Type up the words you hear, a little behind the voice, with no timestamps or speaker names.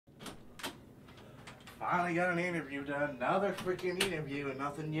Finally got an interview done. Another freaking interview and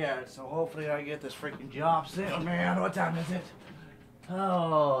nothing yet. So hopefully I get this freaking job soon, man. What time is it?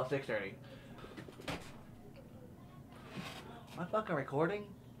 Oh, 6:30. Am I fucking recording?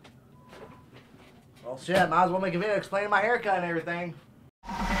 Well, shit, might as well make a video explaining my haircut and everything.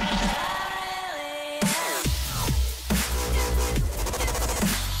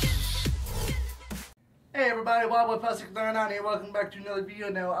 Hey everybody, Wildboy 639 here. Welcome back to another video.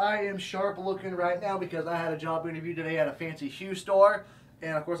 Now, I am sharp looking right now because I had a job interview today at a fancy shoe store.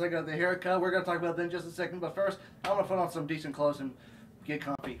 And of course I got the haircut. We're going to talk about that in just a second. But first, I'm going to put on some decent clothes and get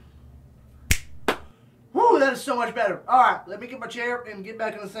comfy. Woo, that is so much better. Alright, let me get my chair and get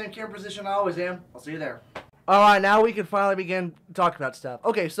back in the same camera position I always am. I'll see you there. Alright, now we can finally begin talking about stuff.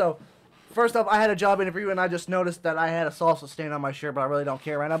 Okay, so first up, I had a job interview and I just noticed that I had a salsa stain on my shirt, but I really don't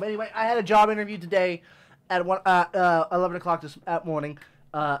care right now. But anyway, I had a job interview today at 11 o'clock this morning.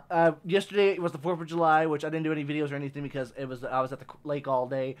 Yesterday was the 4th of July, which I didn't do any videos or anything because I was at the lake all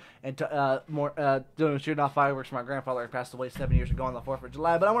day and shooting off fireworks for my grandfather who passed away 7 years ago on the 4th of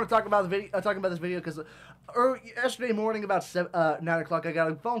July. But I want to talk about this video because yesterday morning about 9 o'clock I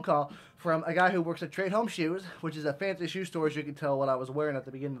got a phone call from a guy who works at Trade Home Shoes, which is a fancy shoe store, as you can tell what I was wearing at the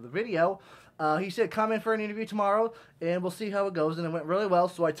beginning of the video. He said, come in for an interview tomorrow, and we'll see how it goes, and it went really well.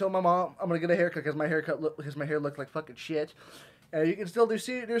 So I told my mom I'm going to get a haircut because my hair looked like fucking shit. You can still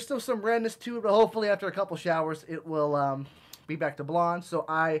there's still some redness to it, but hopefully after a couple showers, it will be back to blonde. So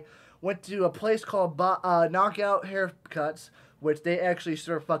I went to a place called Knockout Haircuts, which they actually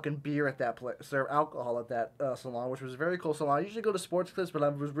serve fucking beer at that place, serve alcohol at that salon, which was a very cool salon. I usually go to sports clips, but I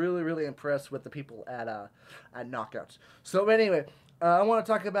was really, really impressed with the people at Knockouts. So anyway, I want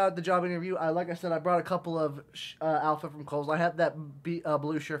to talk about the job interview. Like I said, I brought a couple of outfit from Kohl's. I had that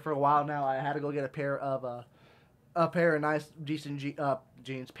blue shirt for a while now. I had to go get a pair of nice, decent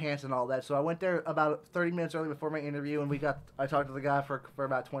jeans, pants, and all that. So I went there about 30 minutes early before my interview, and I talked to the guy for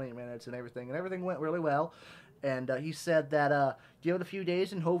about 20 minutes and everything went really well. And he said that give it a few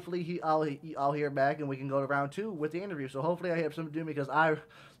days, and hopefully I'll hear back, and we can go to round 2 with the interview. So hopefully I have something to do because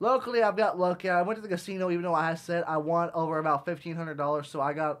locally I've got lucky. I went to the casino even though I said I won over about $1,500, so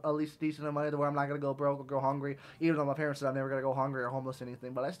I got at least decent enough money to where I'm not gonna go broke or go hungry. Even though my parents said I'm never gonna go hungry or homeless or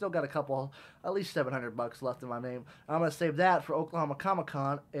anything, but I still got at least $700 left in my name. I'm gonna save that for Oklahoma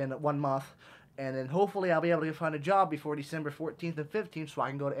Comic-Con in 1 month. And then hopefully I'll be able to find a job before December 14th and 15th so I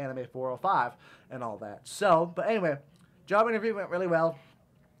can go to Anime 405 and all that. So, but anyway, job interview went really well.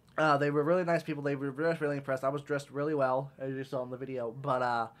 They were really nice people. They were really impressed. I was dressed really well, as you saw in the video.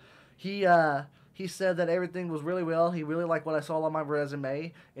 But he said that everything was really well. He really liked what I saw on my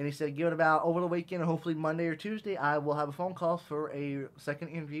resume. And he said give it about over the weekend, and hopefully Monday or Tuesday, I will have a phone call for a second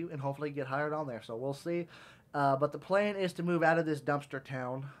interview and hopefully get hired on there. So we'll see. But the plan is to move out of this dumpster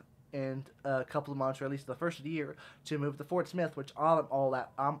town in a couple of months, or at least the first of the year, to move to Fort Smith, which I'm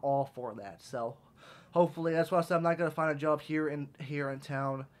all for that. So hopefully, that's why I said I'm not gonna find a job here in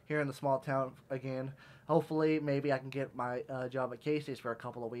the small town again. Hopefully, maybe I can get my job at Casey's for a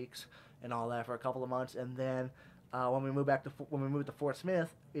couple of weeks and all that for a couple of months, and then when we move to Fort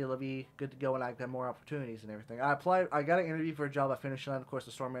Smith, it'll be good to go and I have more opportunities and everything. I got an interview for a job at Finish Line. Of course,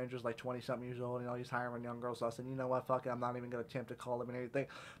 the store manager's like 20-something years old, and he's hiring young girls. So I said, you know what, fuck it, I'm not even going to attempt to call them and everything.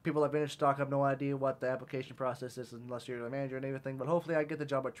 People at Vintage Stock have no idea what the application process is unless you're the manager and everything. But hopefully I get the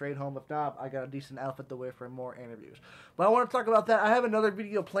job at Trade Home. If not, I got a decent outfit to wear for more interviews. But I want to talk about that. I have another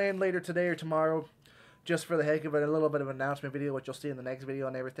video planned later today or tomorrow, just for the heck of it, a little bit of an announcement video, which you'll see in the next video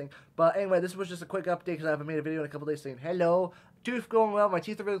and everything. But anyway, this was just a quick update because I haven't made a video in a couple days saying, hello, tooth going well, my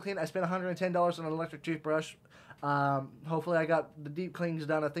teeth are really clean. I spent $110 on an electric toothbrush. Hopefully I got the deep cleans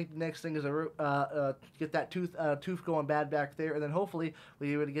done. I think the next thing is get that tooth going bad back there, and then hopefully we'll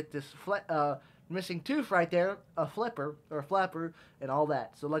be able to get this missing tooth right there, a flapper, and all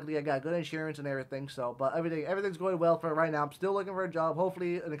that. So luckily I got good insurance and everything. So, but everything's going well for right now. I'm still looking for a job.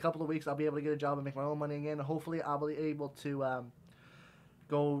 Hopefully in a couple of weeks I'll be able to get a job and make my own money again. Hopefully I'll be able to I'm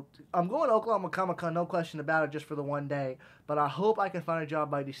going to Oklahoma Comic-Con, no question about it, just for the 1 day. But I hope I can find a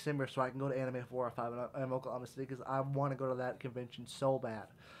job by December so I can go to Anime 405 in Oklahoma City because I want to go to that convention so bad.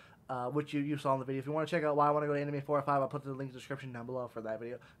 Which you saw in the video. If you want to check out why I want to go to Anime 405, I'll put the link in the description down below for that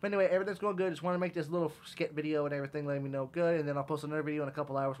video. But anyway, everything's going good. Just want to make this little skit video and everything, letting me know good, and then I'll post another video in a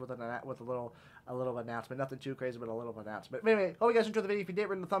couple hours with a little announcement. Nothing too crazy, but a little announcement. But anyway, hope you guys enjoyed the video. If you did,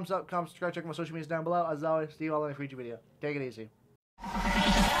 rate it a thumbs up, comment, subscribe, check my social medias down below. As always, see you all in a future video. Take it easy.